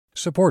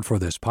Support for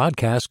this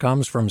podcast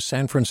comes from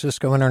San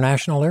Francisco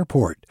International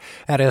Airport.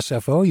 At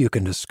SFO, you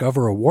can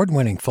discover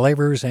award-winning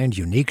flavors and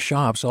unique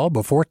shops all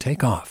before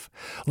takeoff.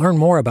 Learn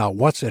more about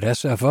what's at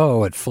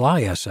SFO at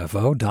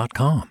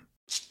flysfo.com.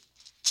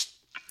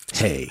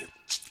 Hey,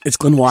 it's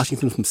Glenn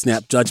Washington from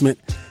Snap Judgment.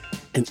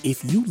 And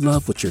if you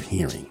love what you're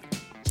hearing,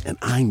 and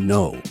I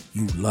know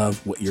you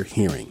love what you're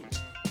hearing,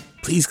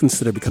 please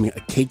consider becoming a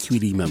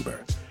KQED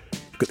member.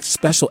 Get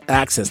special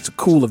access to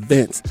cool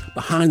events,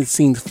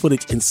 behind-the-scenes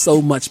footage, and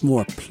so much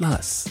more.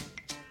 Plus,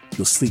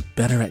 you'll sleep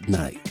better at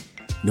night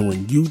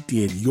knowing you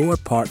did your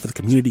part for the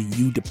community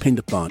you depend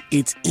upon.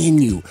 It's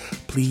in you.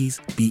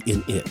 Please be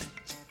in it.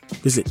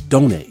 Visit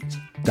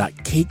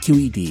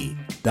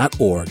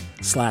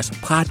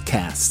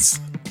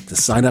donate.kqed.org/podcasts to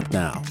sign up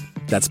now.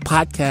 That's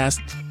podcast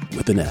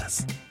with an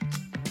S.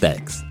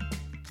 Thanks.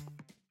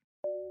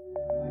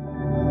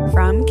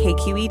 From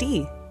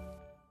KQED.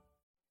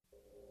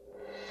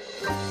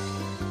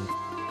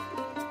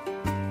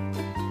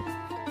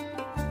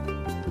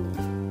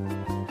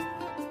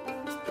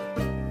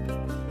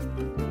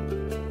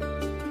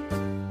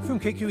 From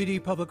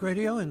KQED Public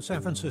Radio in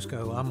San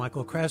Francisco, I'm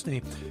Michael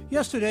Krasny.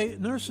 Yesterday,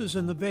 nurses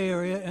in the Bay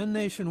Area and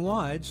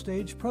nationwide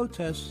staged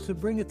protests to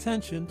bring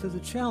attention to the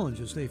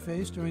challenges they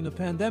faced during the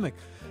pandemic,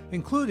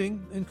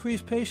 including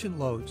increased patient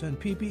loads and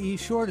PPE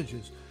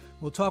shortages.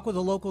 We'll talk with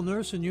a local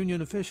nurse and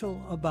union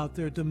official about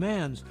their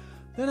demands.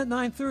 Then at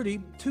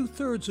 9:30,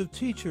 2/3 of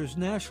teachers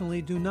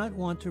nationally do not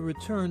want to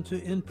return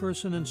to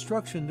in-person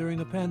instruction during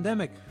the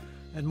pandemic.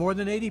 And more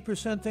than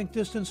 80% think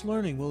distance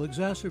learning will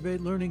exacerbate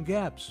learning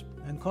gaps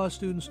and cause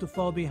students to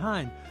fall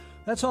behind.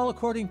 That's all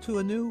according to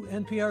a new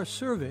NPR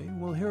survey.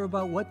 We'll hear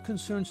about what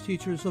concerns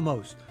teachers the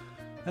most.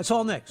 That's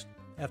all next,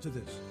 after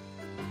this.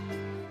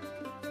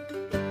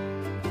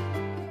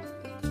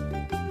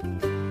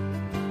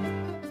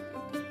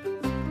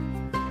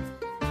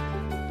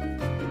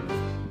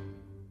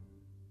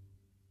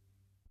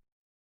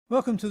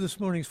 Welcome to this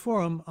morning's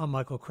forum. I'm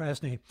Michael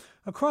Krasny.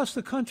 Across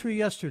the country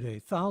yesterday,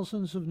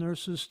 thousands of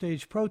nurses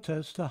staged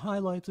protests to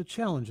highlight the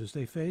challenges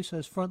they face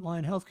as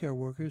frontline healthcare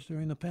workers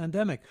during the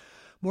pandemic.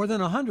 More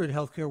than 100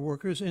 healthcare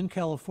workers in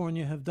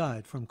California have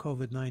died from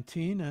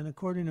COVID-19, and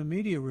according to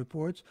media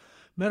reports,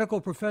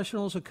 medical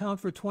professionals account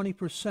for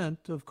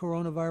 20% of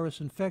coronavirus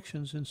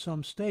infections in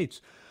some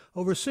states.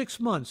 Over 6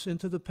 months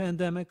into the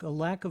pandemic, a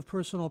lack of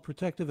personal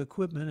protective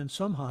equipment in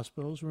some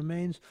hospitals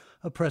remains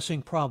a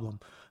pressing problem.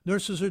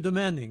 Nurses are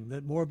demanding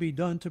that more be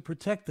done to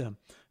protect them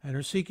and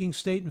are seeking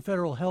state and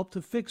federal help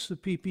to fix the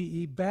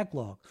PPE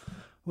backlog.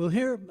 We'll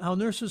hear how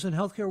nurses and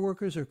healthcare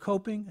workers are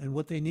coping and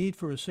what they need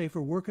for a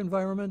safer work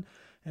environment.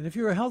 And if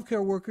you're a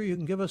healthcare worker, you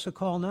can give us a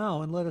call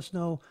now and let us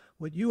know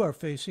what you are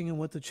facing and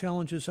what the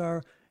challenges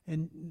are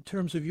in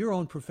terms of your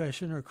own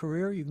profession or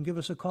career. You can give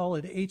us a call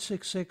at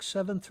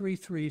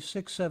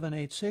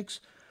 866-733-6786.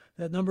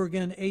 That number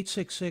again,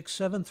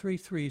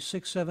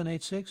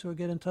 866-733-6786, or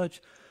get in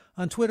touch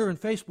on Twitter and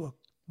Facebook.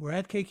 We're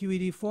at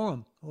KQED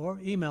Forum, or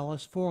email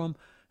us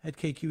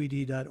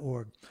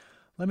forum@kqed.org.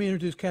 Let me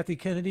introduce Kathy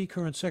Kennedy,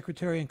 current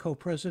Secretary and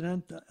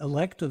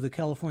Co-President-elect of the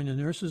California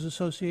Nurses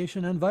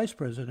Association and Vice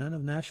President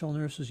of National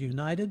Nurses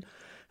United,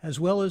 as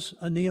well as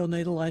a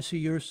neonatal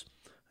ICU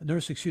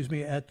nurse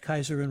at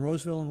Kaiser and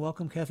Roseville. And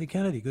welcome, Kathy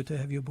Kennedy. Good to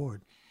have you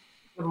aboard.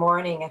 Good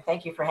morning, and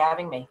thank you for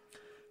having me.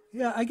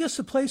 Yeah, I guess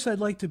the place I'd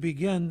like to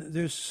begin,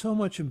 there's so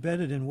much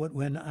embedded in what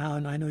went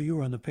on. I know you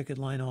were on the picket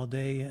line all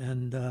day,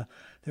 and there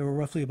were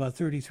roughly about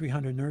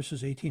 3,300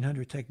 nurses,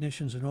 1,800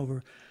 technicians, and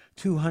over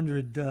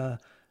 200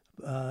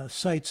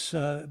 sites,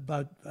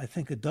 about, I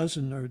think, a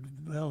dozen, or,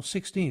 well,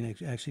 16,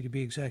 actually, to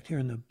be exact, here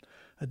in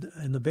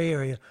the Bay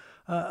Area.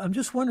 I'm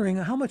just wondering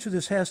how much of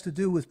this has to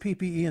do with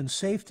PPE and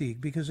safety,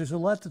 because there's a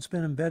lot that's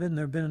been embedded, and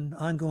there have been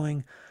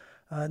ongoing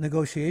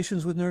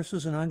negotiations with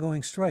nurses and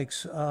ongoing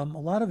strikes. A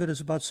lot of it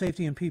is about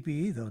safety and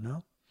PPE, though,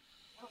 no?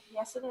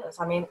 Yes, it is.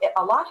 I mean,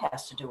 a lot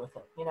has to do with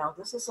it. You know,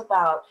 this is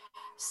about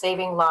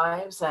saving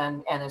lives,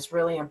 and it's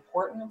really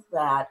important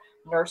that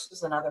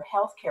nurses and other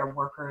healthcare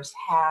workers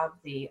have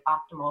the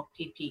optimal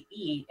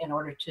PPE in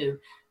order to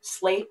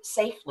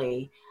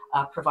safely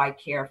provide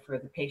care for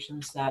the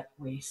patients that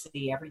we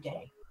see every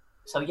day.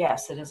 So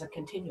yes, it is a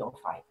continual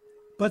fight.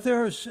 But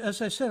there's,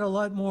 as I said, a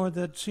lot more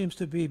that seems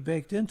to be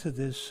baked into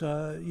this.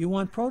 You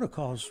want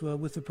protocols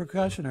with the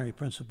precautionary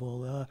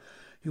principle.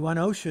 You want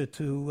OSHA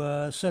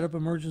to set up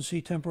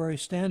emergency temporary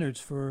standards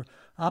for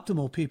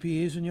optimal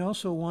PPEs, and you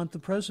also want the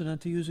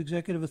president to use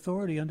executive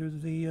authority under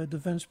the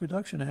Defense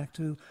Production Act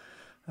to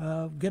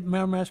get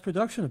mass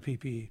production of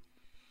PPE.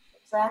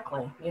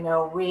 Exactly.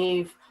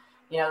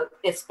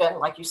 It's been,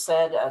 like you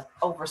said,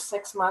 over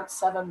 6 months,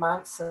 7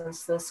 months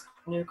since this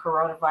new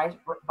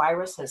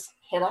coronavirus has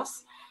hit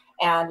us.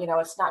 And,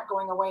 it's not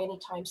going away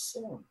anytime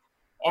soon.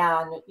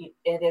 And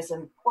it is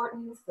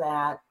important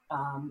that,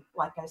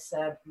 like I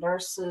said,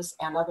 nurses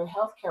and other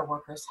healthcare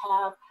workers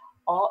have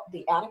all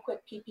the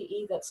adequate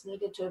PPE that's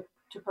needed to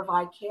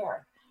provide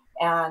care.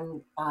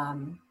 And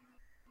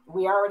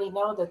we already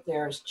know that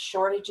there's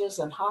shortages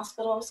in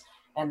hospitals.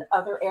 and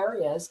other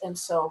areas. And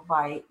so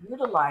by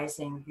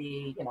utilizing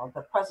the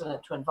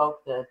president to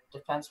invoke the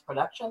Defense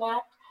Production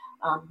Act,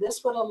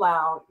 this would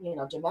allow,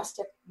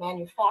 domestic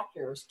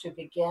manufacturers to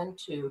begin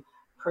to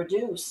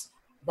produce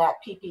that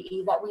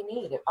PPE that we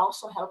need. It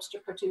also helps to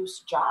produce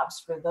jobs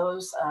for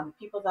those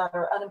people that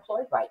are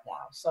unemployed right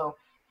now. So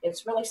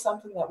it's really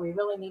something that we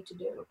really need to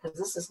do, because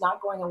this is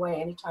not going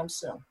away anytime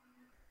soon.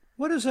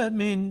 What does that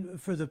mean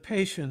for the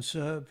patients?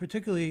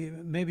 Particularly,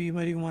 maybe you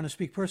might even want to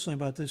speak personally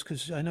about this,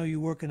 because I know you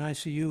work in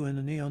ICU in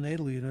the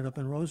neonatal unit up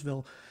in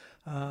Roseville.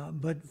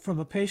 But from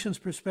a patient's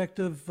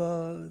perspective,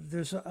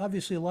 there's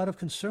obviously a lot of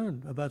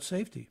concern about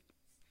safety.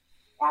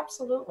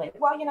 Absolutely.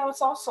 Well,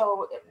 it's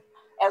also,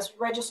 as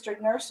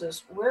registered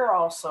nurses, we're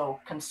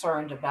also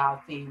concerned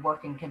about the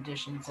working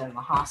conditions in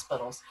the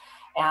hospitals.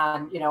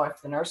 And,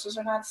 if the nurses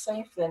are not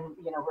safe, then,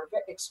 we're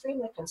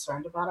extremely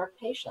concerned about our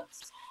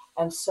patients.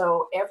 And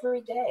so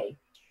every day,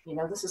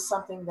 this is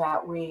something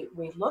that we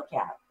look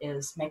at,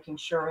 is making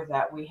sure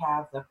that we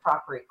have the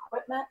proper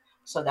equipment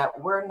so that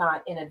we're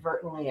not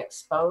inadvertently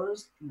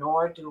exposed,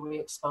 nor do we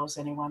expose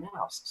anyone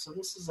else. So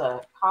this is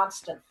a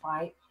constant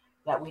fight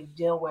that we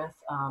deal with,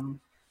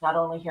 not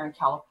only here in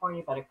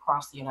California, but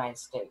across the United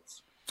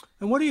States.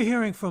 And what are you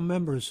hearing from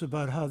members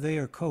about how they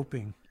are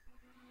coping?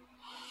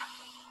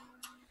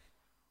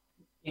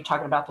 You're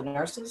talking about the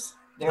nurses?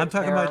 I'm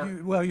talking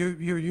about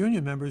your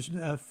union members,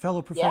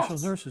 fellow professional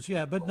Yes. nurses.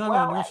 Yeah, but not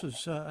only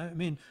nurses.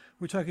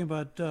 We're talking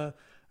about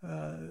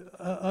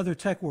other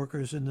tech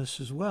workers in this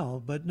as well,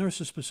 but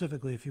nurses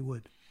specifically, if you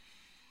would.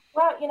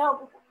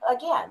 Well,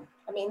 again,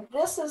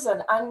 this is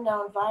an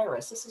unknown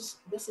virus.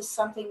 This is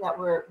something that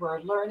we're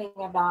learning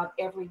about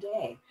every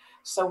day.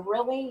 So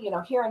really,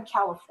 here in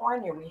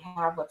California, we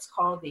have what's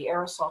called the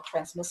aerosol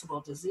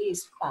transmissible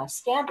disease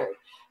standard.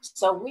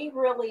 So we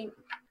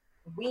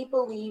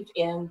believe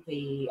in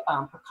the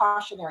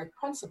precautionary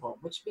principle,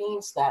 which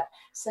means that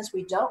since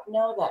we don't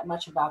know that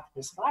much about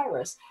this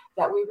virus,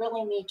 that we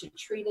really need to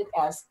treat it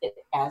as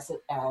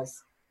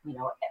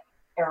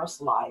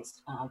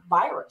aerosolized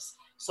virus.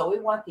 So we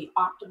want the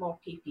optimal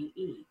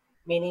PPE,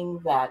 meaning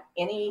that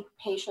any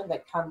patient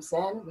that comes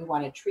in, we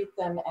want to treat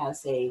them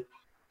as a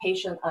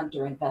patient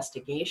under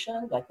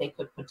investigation, that they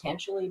could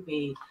potentially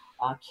be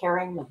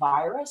carrying the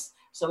virus.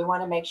 So we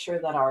want to make sure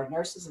that our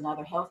nurses and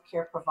other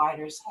healthcare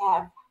providers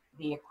have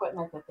the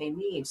equipment that they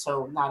need.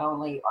 So not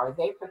only are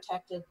they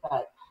protected,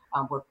 but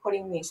we're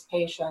putting these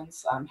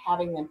patients,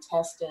 having them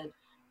tested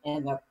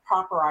in the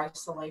proper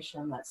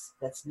isolation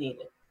that's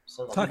needed,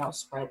 so that we don't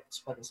spread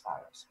this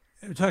virus.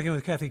 We're talking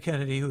with Kathy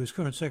Kennedy, who is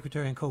current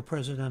secretary and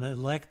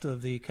co-president-elect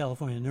of the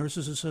California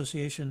Nurses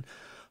Association,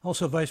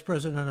 also vice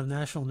president of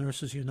National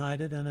Nurses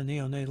United, and a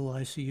neonatal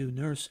ICU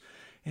nurse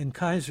in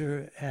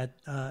Kaiser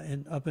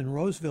up in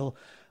Roseville.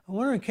 I'm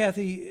wondering,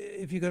 Kathy,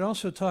 if you could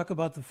also talk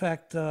about the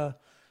fact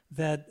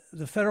that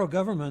the federal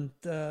government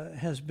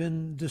has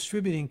been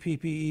distributing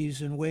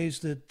PPEs in ways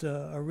that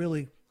are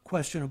really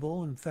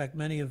questionable. In fact,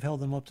 many have held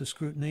them up to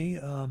scrutiny.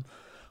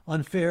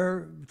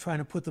 Unfair, trying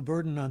to put the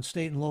burden on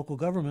state and local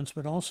governments,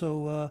 but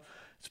also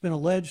it's been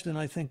alleged, and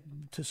I think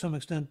to some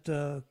extent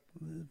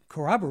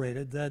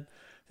corroborated, that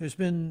there's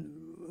been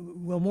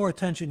more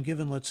attention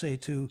given, let's say,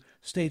 to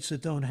states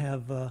that don't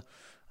have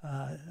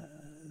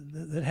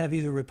that have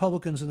either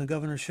Republicans in the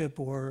governorship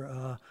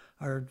or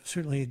are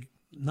certainly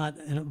not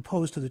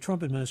opposed to the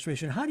Trump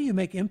administration. How do you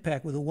make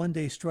impact with a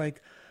one-day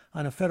strike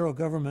on a federal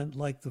government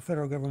like the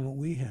federal government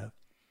we have?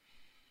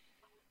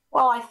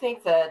 Well, I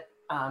think that,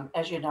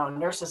 as you know,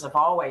 nurses have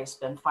always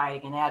been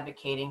fighting and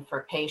advocating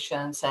for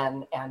patients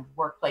and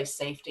workplace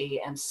safety.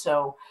 And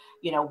so,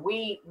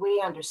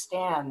 we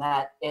understand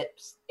that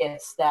it's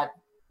that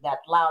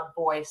loud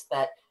voice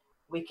that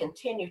we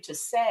continue to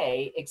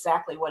say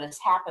exactly what is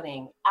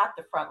happening at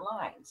the front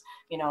lines.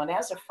 And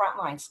as a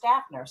frontline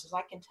staff nurses,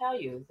 I can tell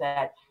you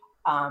that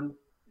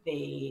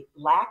the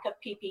lack of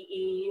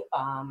PPE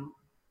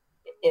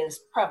is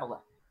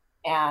prevalent,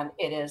 and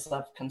it is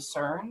of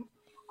concern.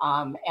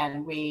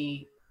 And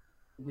we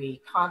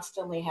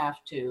constantly have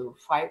to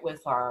fight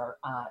with our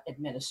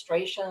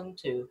administration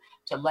to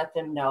let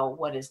them know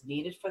what is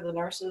needed for the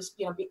nurses.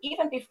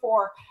 Even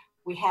before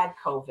we had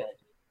COVID,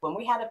 when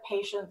we had a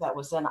patient that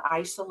was in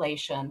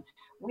isolation,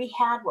 we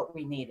had what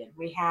we needed.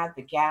 We had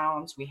the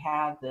gowns, we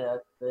had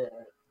the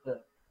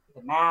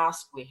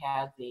mask, we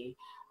had the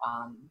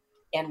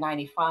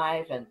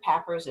N95 and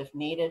PAPRs if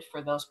needed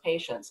for those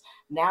patients.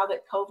 Now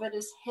that COVID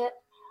is hit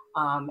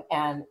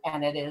and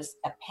it is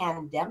a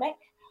pandemic,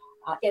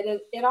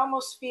 it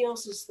almost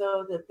feels as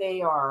though that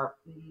they are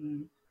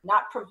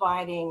not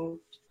providing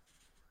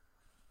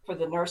for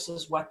the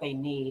nurses what they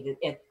need.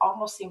 It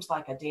almost seems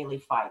like a daily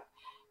fight.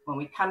 When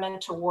we come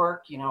into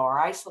work, our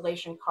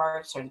isolation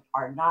carts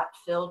are not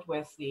filled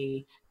with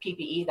the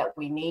PPE that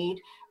we need.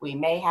 We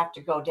may have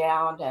to go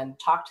down and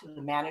talk to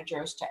the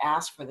managers to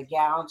ask for the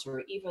gowns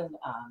or even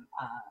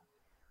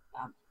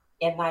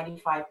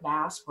N95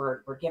 masks.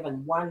 We're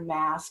given one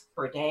mask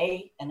per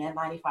day, an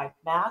N95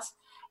 mask.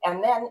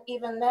 And then,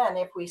 even then,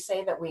 if we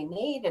say that we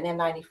need an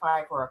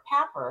N95 or a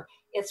PAPR,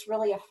 it's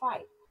really a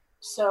fight.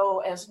 So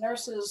as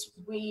nurses,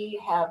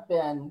 we have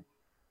been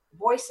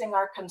voicing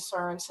our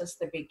concerns since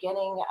the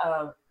beginning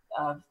of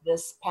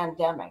this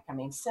pandemic. I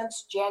mean,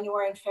 since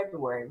January and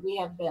February, we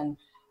have been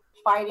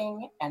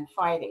fighting and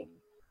fighting.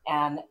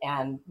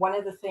 And one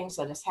of the things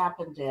that has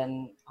happened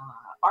in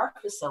our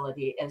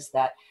facility is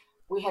that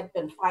we had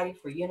been fighting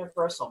for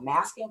universal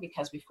masking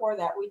because before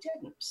that we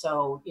didn't.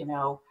 So,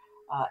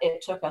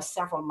 it took us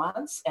several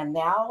months, and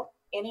now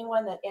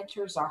anyone that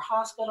enters our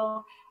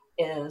hospital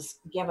is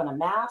given a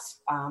mask.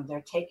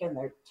 They're taking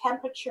their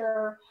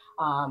temperature,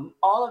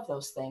 all of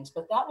those things.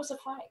 But that was a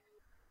fight.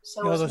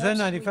 So Well, as those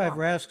nurses, N95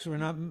 masks were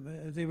not,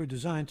 they were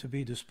designed to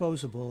be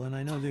disposable. And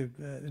I know they,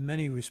 in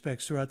many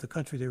respects throughout the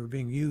country, they were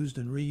being used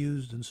and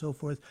reused and so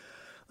forth.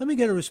 Let me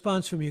get a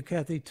response from you,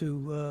 Kathy,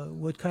 to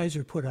what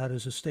Kaiser put out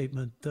as a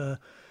statement.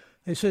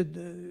 They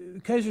said,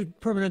 Kaiser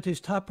Permanente's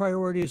top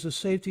priority is the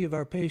safety of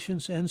our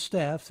patients and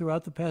staff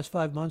throughout the past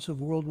 5 months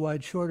of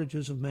worldwide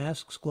shortages of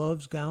masks,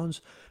 gloves, gowns,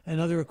 and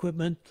other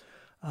equipment.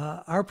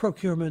 Our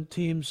procurement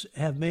teams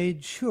have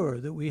made sure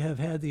that we have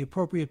had the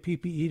appropriate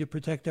PPE to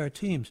protect our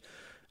teams.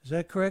 Is that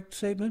a correct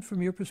statement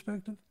from your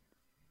perspective?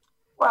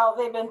 well,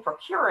 they've been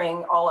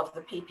procuring all of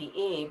the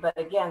PPE, but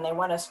again, they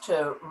want us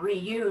to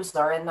reuse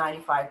our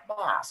N95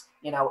 mask,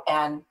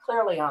 and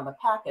clearly on the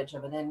package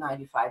of an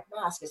N95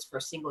 mask is for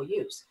single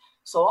use.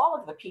 So all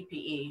of the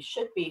PPE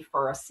should be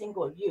for a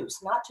single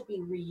use, not to be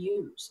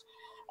reused.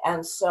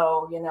 And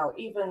so,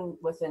 even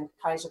within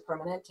Kaiser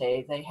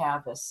Permanente, they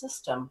have a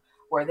system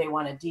where they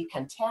want to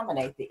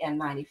decontaminate the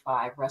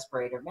N95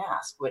 respirator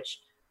mask,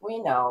 which we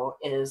know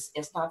is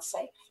not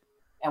safe.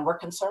 And we're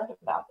concerned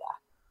about that.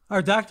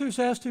 Are doctors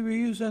asked to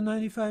reuse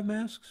N95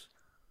 masks?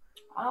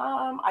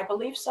 I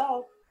believe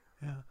so.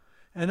 Yeah.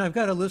 And I've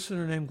got a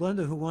listener named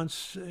Glenda who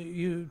wants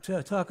you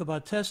to talk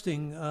about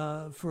testing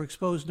for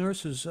exposed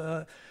nurses.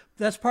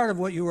 That's part of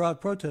what you were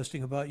out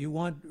protesting about. You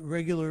want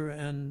regular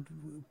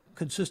and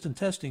consistent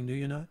testing, do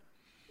you not?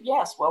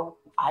 Yes. Well,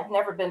 I've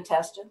never been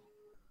tested.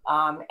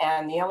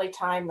 And the only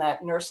time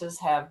that nurses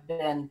have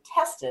been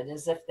tested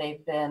is if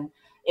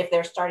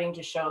they're starting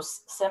to show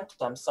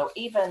symptoms. So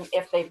even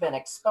if they've been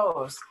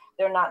exposed,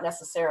 they're not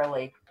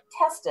necessarily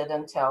tested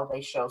until they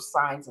show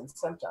signs and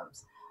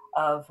symptoms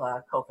of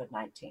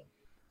COVID-19.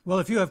 Well,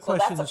 if you have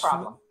questions, that's a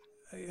problem.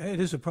 It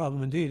is a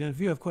problem indeed. And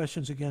if you have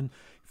questions, again,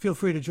 feel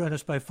free to join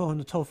us by phone.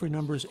 The toll-free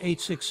number is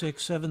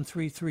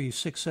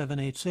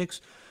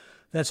 866-733-6786.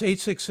 That's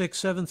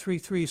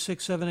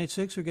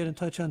 866-733-6786, or get in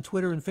touch on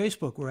Twitter and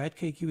Facebook. We're at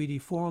KQED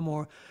Forum,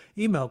 or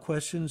email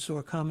questions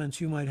or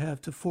comments you might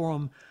have to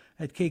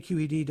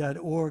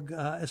forum@kqed.org.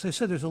 As I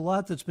said, there's a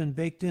lot that's been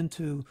baked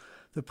into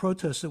the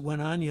protests that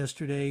went on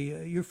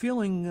yesterday. You're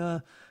feeling,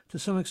 to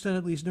some extent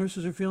at least,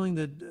 nurses are feeling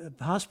that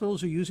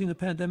hospitals are using the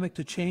pandemic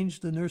to change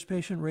the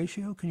nurse-patient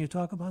ratio. Can you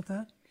talk about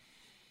that?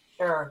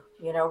 Sure.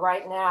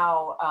 Right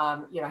now,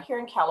 here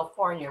in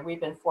California, we've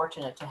been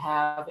fortunate to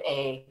have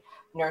a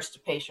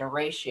nurse-to-patient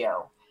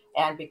ratio.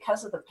 And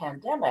because of the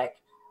pandemic,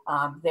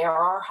 there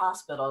are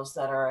hospitals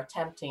that are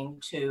attempting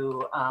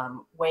to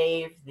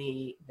waive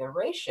the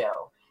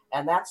ratio.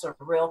 And that's a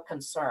real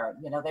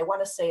concern. They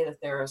want to say that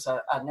there is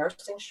a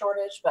nursing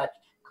shortage, but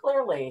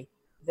clearly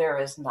there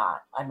is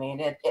not. I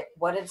mean,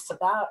 what it's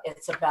about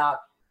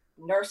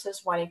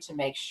nurses wanting to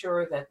make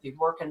sure that the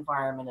work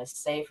environment is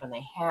safe and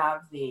they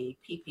have the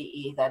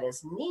PPE that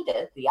is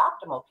needed, the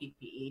optimal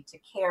PPE, to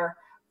care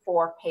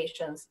for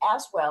patients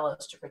as well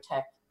as to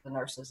protect the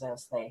nurses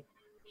as they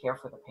care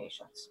for the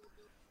patients.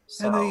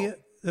 So, and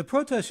the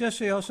protest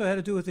yesterday also had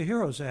to do with the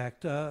HEROES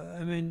Act.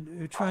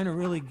 You're trying to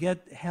really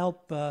get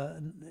help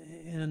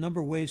in a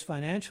number of ways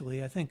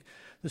financially. I think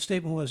the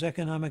statement was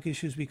economic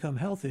issues become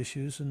health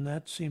issues, and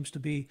that seems to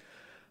be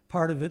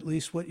part of at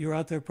least what you're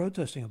out there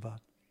protesting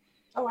about.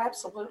 Oh,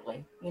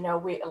 absolutely. We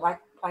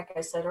like I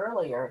said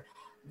earlier,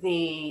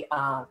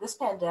 this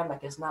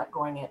pandemic is not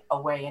going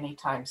away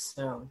anytime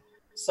soon.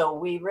 So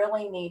we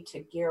really need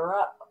to gear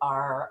up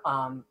our,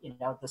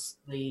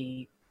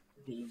 the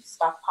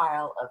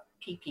stockpile of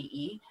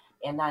PPE,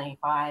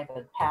 N95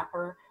 and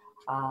PAPR,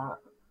 a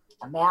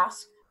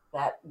mask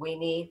that we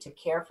need to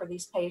care for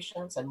these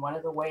patients. And one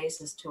of the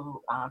ways is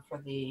to for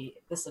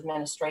this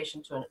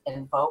administration to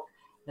invoke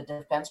the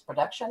Defense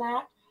Production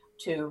Act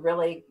to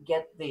really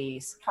get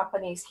these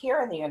companies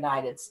here in the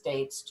United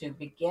States to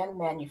begin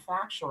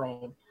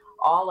manufacturing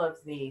all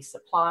of the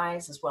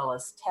supplies as well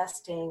as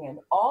testing and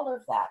all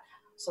of that,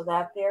 so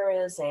that there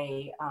is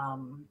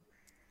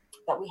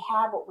that we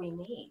have what we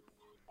need,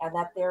 and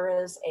that there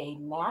is a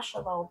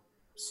national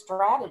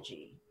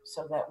strategy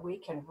so that we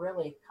can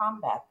really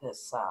combat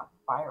this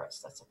virus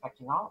that's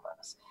affecting all of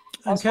us.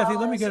 And Kathy,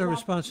 let me get a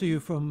response to you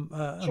from,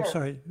 Sure. I'm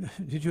sorry,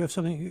 did you have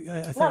something?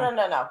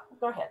 No.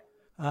 Go ahead.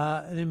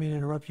 I didn't mean to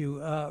interrupt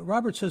you.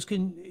 Robert says,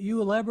 can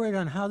you elaborate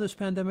on how this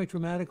pandemic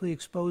dramatically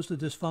exposed the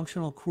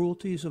dysfunctional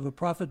cruelties of a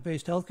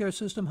profit-based healthcare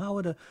system? How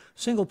would a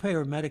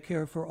single-payer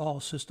Medicare for all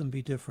system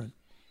be different?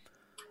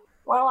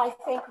 Well, I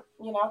think,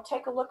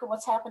 take a look at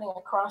what's happening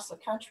across the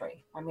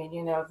country. I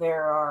mean,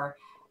 there are,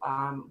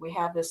 we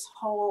have this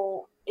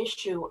whole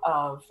issue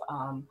of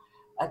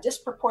a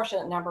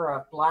disproportionate number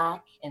of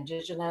Black,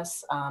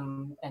 Indigenous,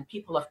 and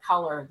people of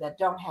color that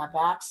don't have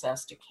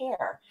access to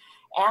care.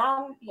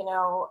 And,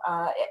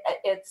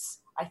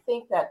 I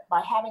think that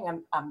by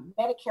having a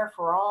Medicare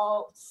for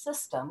all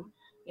system,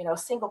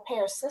 single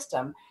payer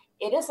system,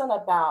 it isn't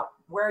about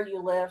where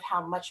you live,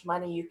 how much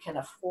money you can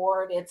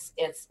afford. It's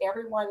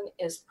everyone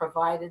is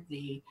provided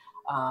the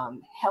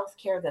health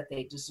care that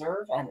they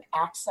deserve, and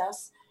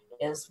access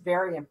is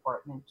very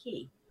important and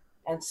key.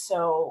 And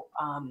so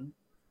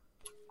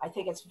I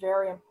think it's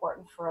very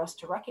important for us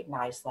to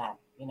recognize that.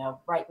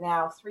 Right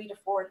now, 3 to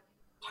 4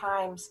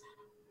 times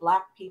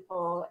Black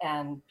people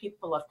and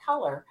people of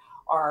color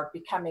are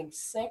becoming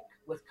sick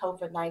with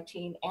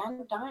COVID-19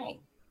 and dying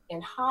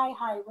in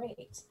high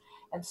rates.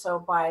 And so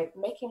by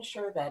making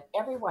sure that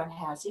everyone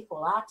has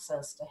equal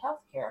access to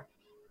healthcare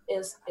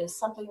is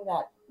something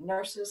that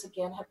nurses,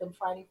 again, have been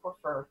fighting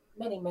for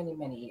many, many,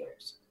 many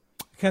years.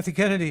 Kathy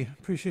Kennedy,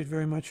 appreciate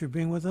very much your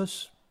being with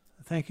us.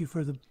 Thank you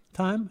for the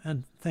time,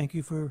 and thank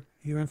you for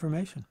your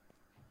information.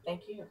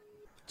 Thank you.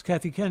 It's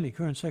Kathy Kennedy,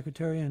 current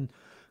secretary and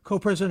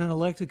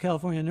co-president-elect of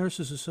California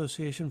Nurses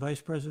Association,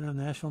 vice president of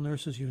National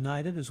Nurses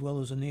United, as well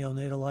as a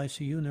neonatal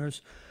ICU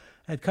nurse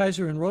at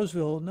Kaiser in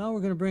Roseville. Now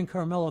we're going to bring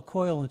Carmela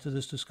Coyle into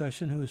this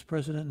discussion, who is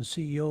president and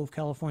CEO of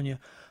California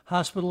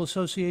Hospital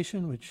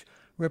Association, which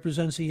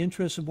represents the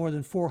interests of more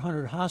than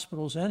 400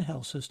 hospitals and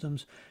health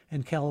systems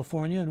in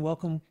California. And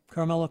welcome,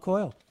 Carmela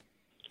Coyle.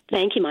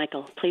 Thank you,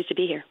 Michael. Pleased to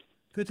be here.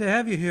 Good to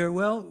have you here.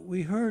 Well,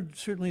 we heard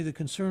certainly the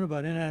concern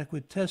about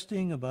inadequate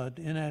testing, about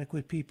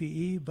inadequate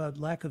PPE, about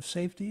lack of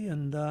safety,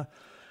 and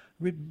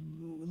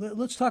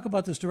let's talk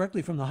about this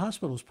directly from the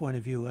hospital's point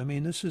of view. I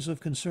mean, this is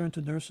of concern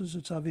to nurses.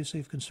 It's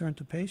obviously of concern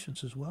to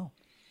patients as well.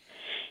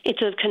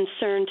 It's of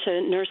concern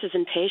to nurses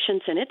and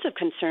patients, and it's of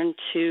concern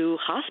to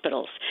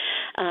hospitals.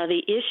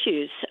 The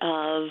issues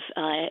of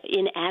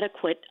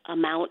inadequate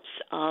amounts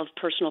of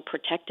personal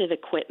protective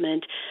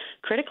equipment,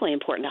 critically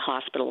important to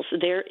hospitals.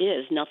 There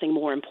is nothing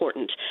more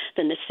important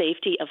than the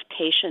safety of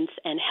patients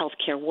and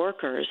healthcare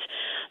workers.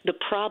 The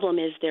problem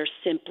is there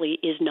simply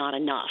is not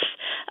enough.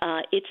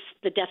 It's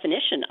the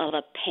definition of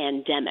a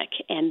pandemic,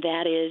 and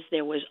that is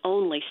there was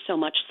only so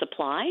much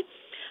supply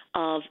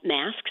of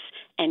masks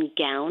and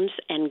gowns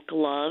and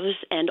gloves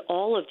and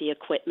all of the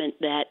equipment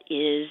that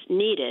is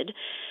needed.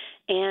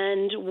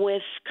 And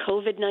with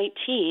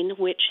COVID-19,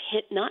 which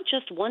hit not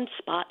just one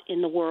spot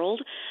in the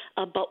world,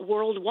 but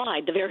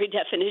worldwide, the very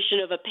definition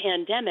of a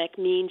pandemic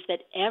means that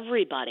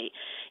everybody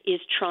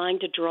is trying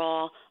to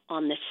draw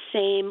on the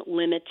same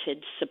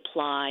limited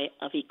supply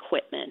of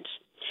equipment.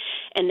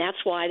 And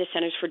that's why the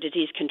Centers for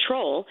Disease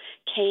Control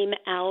came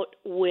out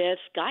with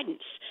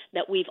guidance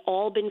that we've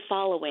all been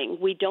following.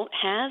 We don't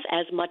have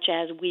as much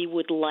as we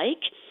would like,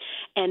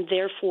 and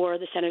therefore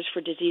the Centers for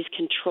Disease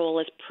Control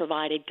has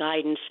provided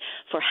guidance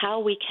for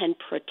how we can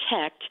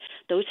protect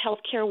those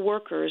healthcare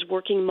workers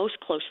working most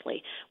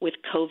closely with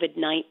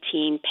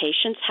COVID-19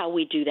 patients, how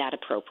we do that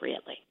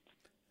appropriately.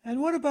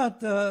 And what about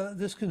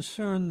this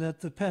concern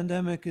that the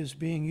pandemic is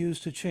being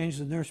used to change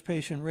the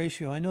nurse-patient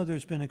ratio? I know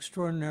there's been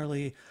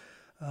extraordinarily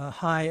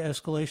high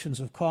escalations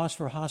of costs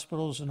for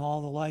hospitals and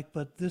all the like,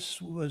 but this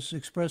was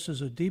expressed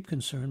as a deep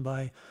concern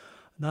by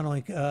not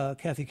only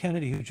Kathy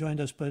Kennedy, who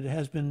joined us, but it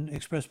has been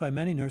expressed by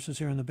many nurses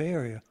here in the Bay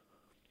Area.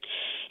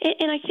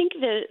 And I think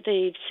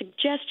the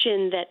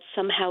suggestion that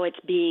somehow it's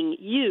being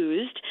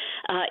used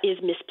is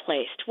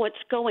misplaced. What's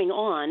going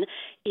on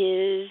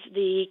is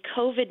the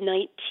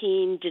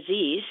COVID-19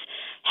 disease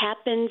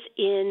happens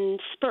in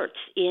spurts,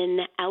 in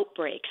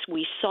outbreaks.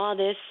 We saw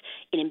this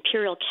in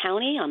Imperial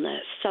County on the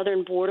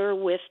southern border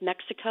with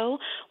Mexico.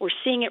 We're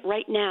seeing it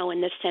right now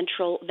in the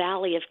Central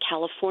Valley of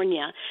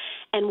California.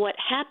 And what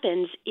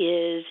happens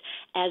is,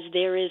 as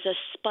there is a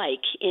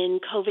spike in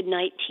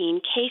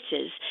COVID-19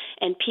 cases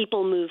and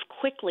people move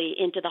quickly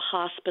into the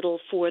hospital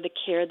for the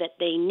care that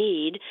they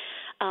need,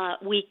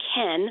 we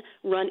can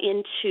run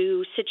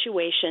into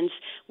situations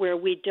where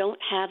we don't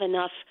have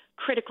enough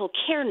critical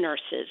care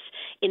nurses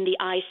in the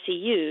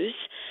ICUs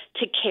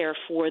to care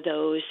for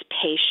those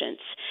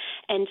patients.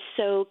 And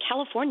so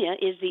California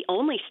is the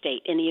only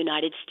state in the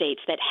United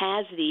States that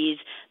has these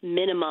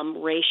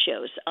minimum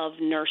ratios of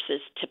nurses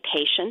to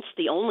patients,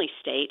 the only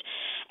state.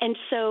 And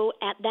so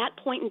at that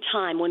point in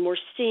time, when we're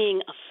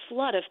seeing a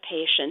flood of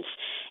patients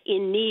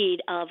in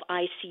need of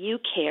ICU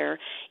care,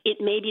 it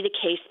may be the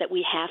case that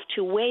we have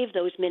to waive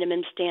those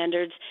minimum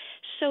standards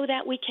so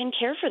that we can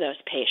care for those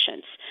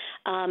patients.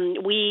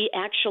 We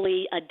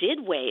actually did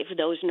waive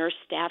those nurse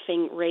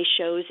staffing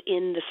ratios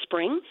in the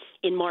spring,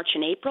 in March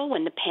and April,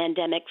 when the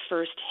pandemic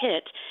first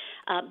hit,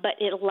 but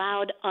it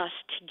allowed us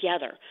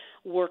together,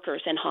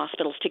 workers and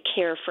hospitals, to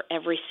care for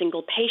every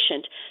single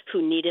patient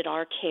who needed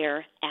our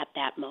care at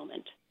that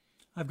moment.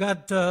 I've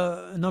got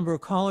a number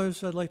of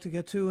callers I'd like to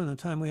get to in the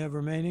time we have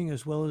remaining,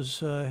 as well as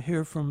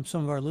hear from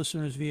some of our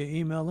listeners via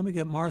email. Let me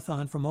get Martha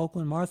on from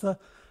Oakland. Martha,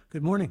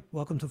 good morning.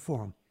 Welcome to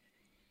Forum.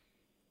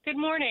 Good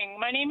morning.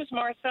 My name is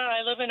Martha.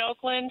 I live in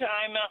Oakland.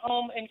 I'm a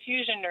home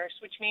infusion nurse,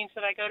 which means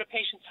that I go to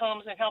patients'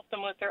 homes and help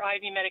them with their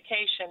IV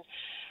medication.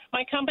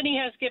 My company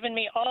has given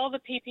me all the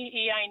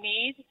PPE I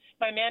need.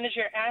 My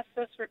manager asks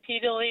us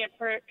repeatedly and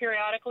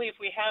periodically if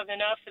we have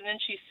enough, and then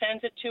she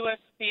sends it to us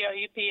via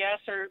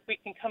UPS, or we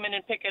can come in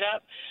and pick it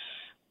up.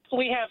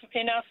 We have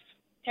enough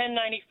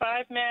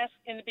N95 masks.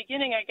 In the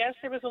beginning, I guess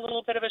there was a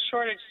little bit of a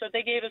shortage, so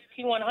they gave us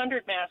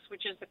P100 masks,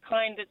 which is the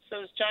kind that's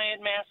those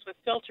giant masks with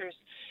filters.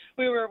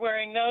 We were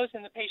wearing those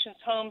in the patients'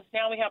 homes.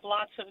 Now we have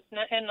lots of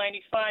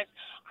N95s.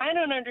 I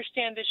don't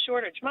understand this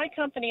shortage. My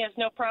company has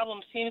no problem,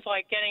 seems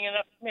like, getting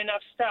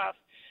enough stuff.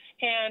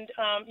 And,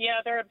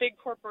 they're a big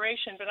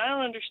corporation, but I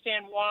don't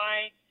understand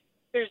why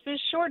there's this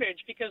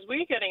shortage, because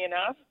we're getting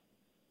enough.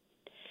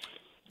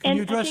 Can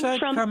you address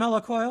that,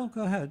 Carmela Coyle?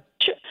 Go ahead.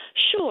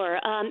 Sure.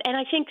 And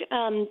I think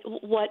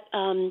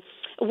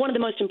one of the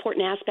most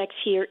important aspects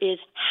here is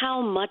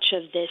how much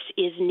of this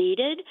is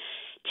needed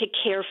to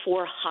care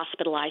for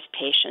hospitalized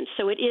patients.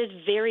 So it is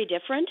very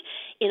different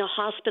in a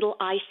hospital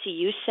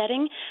ICU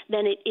setting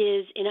than it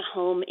is in a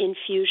home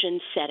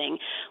infusion setting.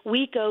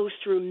 We go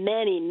through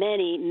many,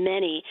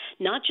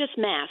 not just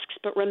masks,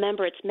 but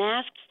remember it's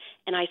masks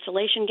and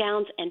isolation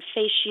gowns and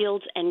face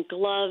shields and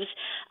gloves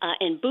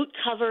and boot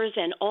covers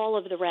and all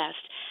of the rest.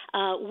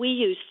 We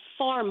use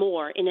far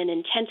more in an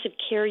intensive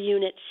care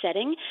unit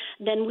setting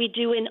than we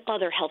do in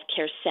other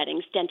healthcare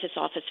settings, dentist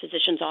office,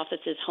 physician's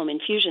offices, home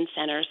infusion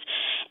centers.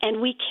 And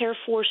we care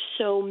for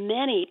so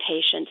many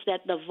patients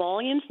that the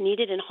volumes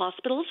needed in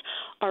hospitals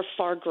are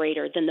far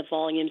greater than the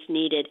volumes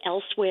needed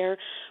elsewhere.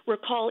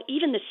 Recall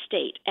even the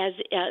state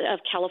of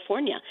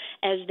California,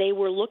 as they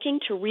were looking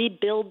to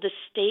rebuild the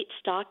state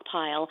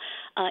stockpile,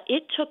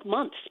 it took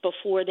months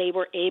before they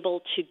were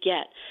able to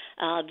get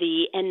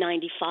the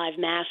N95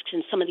 masks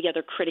and some of the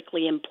other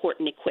critically important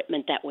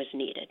equipment that was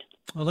needed.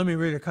 Well, let me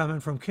read a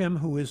comment from Kim,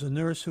 who is a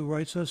nurse, who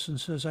writes us and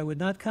says, I would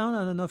not count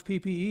on enough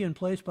PPE in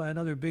place by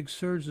another big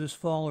surge this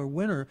fall or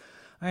winter.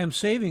 I am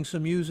saving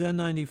some used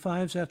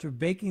N95s after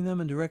baking them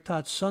in direct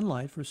hot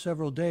sunlight for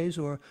several days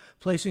or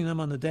placing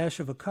them on the dash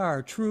of a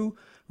car. True,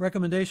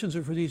 recommendations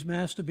are for these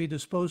masks to be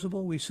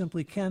disposable. We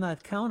simply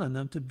cannot count on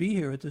them to be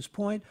here at this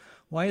point.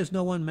 Why is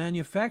no one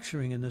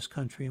manufacturing in this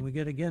country? And we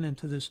get again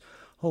into this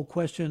whole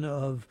question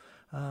of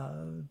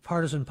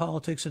partisan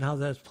politics and how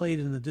that's played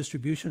in the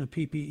distribution of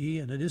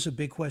PPE, and it is a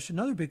big question.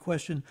 Another big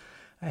question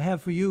I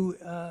have for you,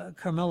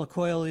 Carmela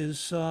Coyle,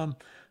 is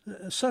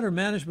Sutter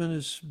Management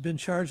has been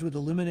charged with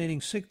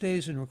eliminating sick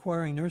days and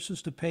requiring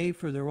nurses to pay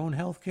for their own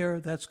health care.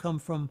 That's come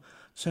from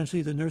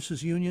essentially the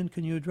nurses' union.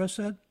 Can you address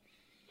that?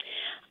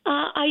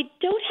 I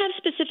don't have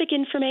specific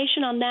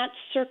information on that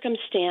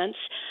circumstance.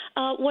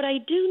 What I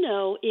do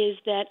know is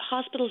that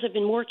hospitals have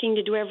been working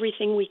to do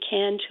everything we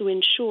can to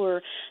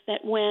ensure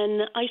that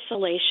when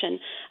isolation,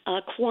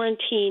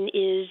 quarantine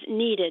is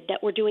needed,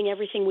 that we're doing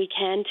everything we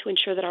can to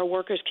ensure that our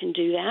workers can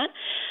do that.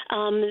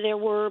 There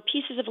were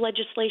pieces of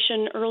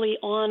legislation early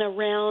on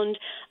around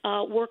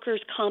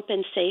workers'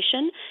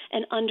 compensation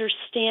and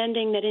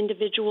understanding that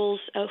individuals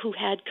who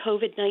had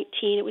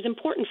COVID-19, it was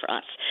important for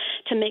us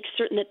to make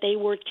certain that they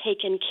were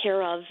taken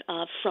care of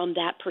from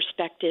that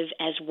perspective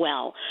as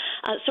well.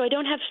 So I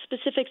don't have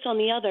specifics on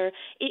the other.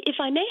 If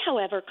I may,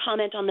 however,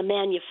 comment on the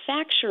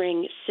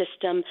manufacturing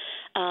system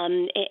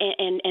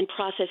and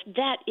process,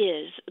 that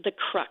is the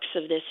crux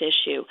of this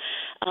issue.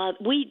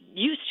 We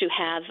used to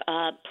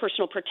have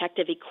personal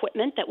protective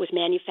equipment that was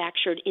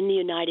manufactured in the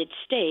United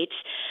States,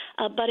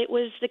 but it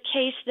was the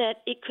case that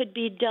it could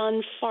be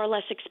done far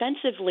less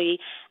expensively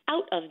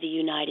out of the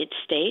United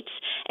States,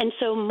 and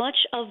so much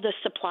of the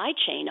supply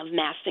chain of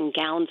masks and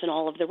gowns and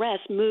all of the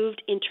rest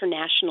moved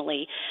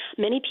internationally.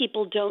 Many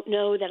people don't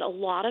know that a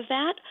lot of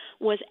that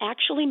was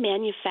actually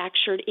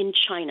manufactured in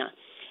China,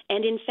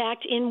 and in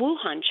fact in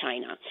Wuhan,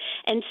 China.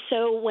 And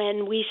so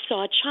when we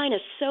saw China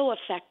so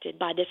affected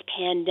by this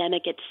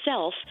pandemic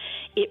itself,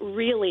 it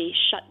really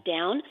shut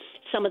down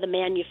some of the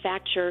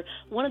manufacture.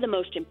 One of the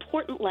most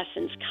important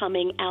lessons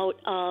coming out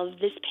of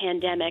this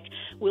pandemic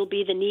will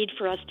be the need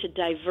for us to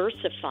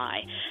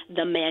diversify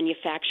the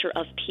manufacture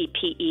of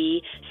PPE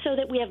so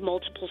that we have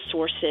multiple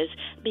sources,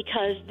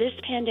 because this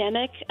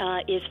pandemic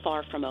is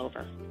far from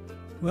over.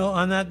 Well,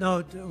 on that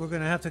note, we're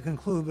going to have to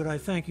conclude, but I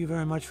thank you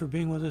very much for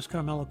being with us,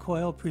 Carmela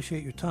Coyle.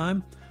 Appreciate your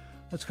time.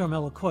 That's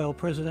Carmela Coyle,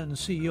 President and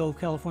CEO of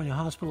California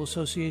Hospital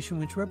Association,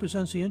 which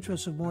represents the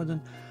interests of more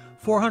than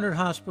 400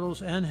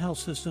 hospitals and health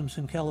systems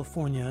in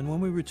California. And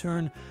when we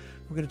return,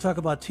 we're going to talk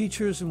about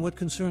teachers and what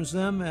concerns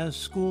them as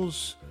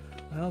schools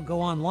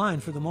go online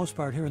for the most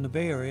part here in the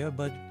Bay Area,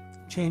 but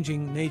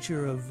changing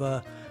nature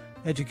of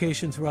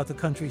education throughout the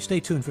country. Stay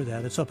tuned for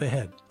that. It's up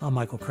ahead. I'm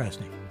Michael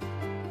Krasny.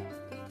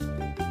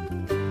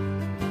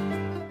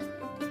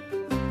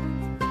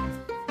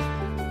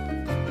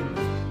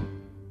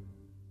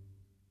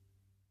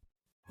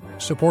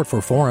 Support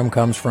for Forum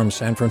comes from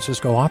San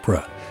Francisco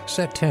Opera.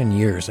 Set 10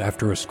 years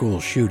after a school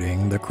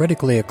shooting, the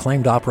critically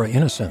acclaimed opera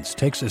Innocence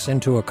takes us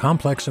into a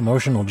complex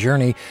emotional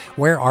journey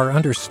where our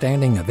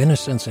understanding of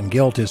innocence and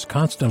guilt is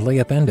constantly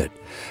upended.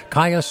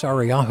 Kaya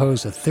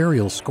Sariaho's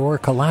ethereal score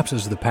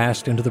collapses the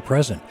past into the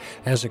present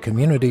as a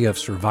community of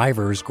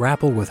survivors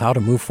grapple with how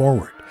to move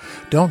forward.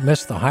 Don't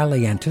miss the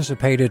highly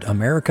anticipated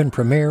American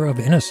premiere of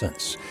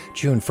Innocence,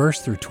 June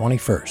 1st through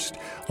 21st.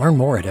 Learn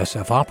more at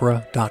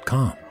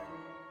sfopera.com.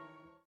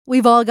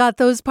 We've all got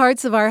those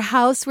parts of our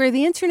house where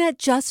the internet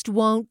just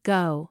won't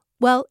go.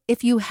 Well,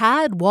 if you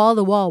had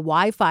wall-to-wall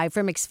Wi-Fi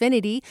from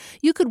Xfinity,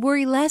 you could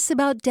worry less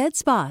about dead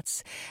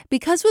spots.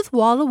 Because with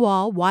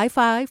wall-to-wall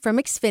Wi-Fi from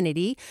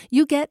Xfinity,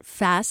 you get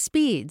fast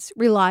speeds,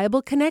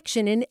 reliable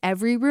connection in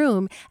every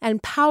room,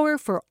 and power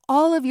for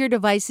all of your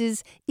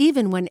devices,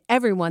 even when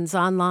everyone's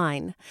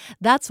online.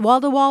 That's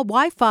wall-to-wall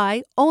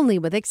Wi-Fi only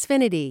with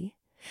Xfinity.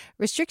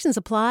 Restrictions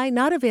apply,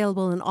 not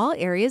available in all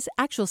areas.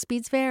 Actual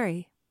speeds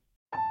vary.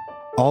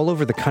 All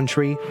over the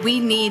country, we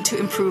need to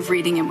improve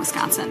reading in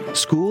Wisconsin.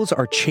 Schools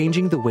are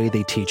changing the way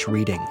they teach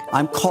reading.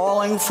 I'm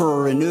calling for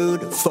a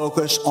renewed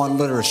focus on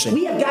literacy.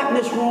 We have gotten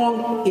this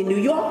wrong in New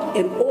York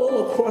and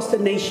all across the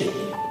nation.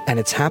 And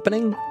it's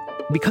happening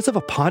because of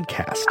a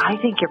podcast. I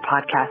think your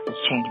podcast has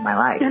changed my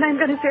life. And I'm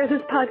going to share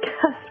this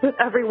podcast with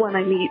everyone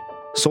I meet.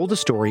 Sold a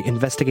Story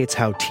investigates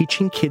how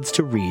teaching kids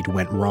to read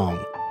went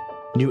wrong.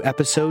 New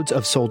episodes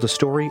of Sold a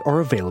Story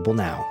are available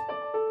now.